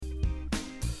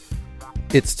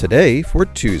It's today for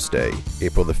Tuesday,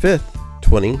 April the 5th,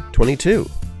 2022.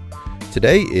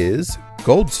 Today is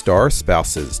Gold Star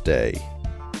Spouses Day,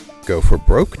 Go for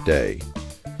Broke Day,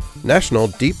 National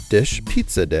Deep Dish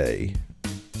Pizza Day,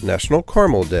 National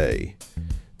Caramel Day,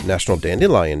 National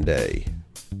Dandelion Day.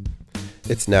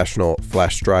 It's National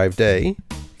Flash Drive Day,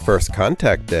 First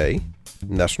Contact Day,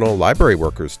 National Library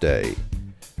Workers Day.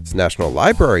 It's National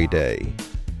Library Day,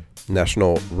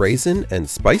 National Raisin and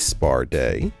Spice Bar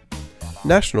Day,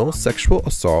 National Sexual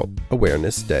Assault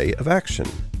Awareness Day of Action.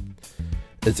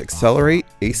 It's Accelerate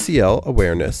ACL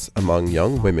Awareness Among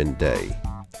Young Women Day,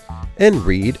 and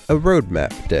Read a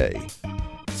Roadmap Day.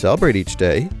 Celebrate each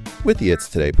day with the It's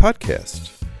Today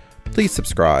podcast. Please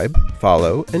subscribe,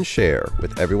 follow, and share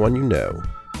with everyone you know.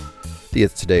 The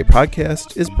It's Today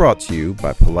podcast is brought to you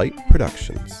by Polite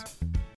Productions.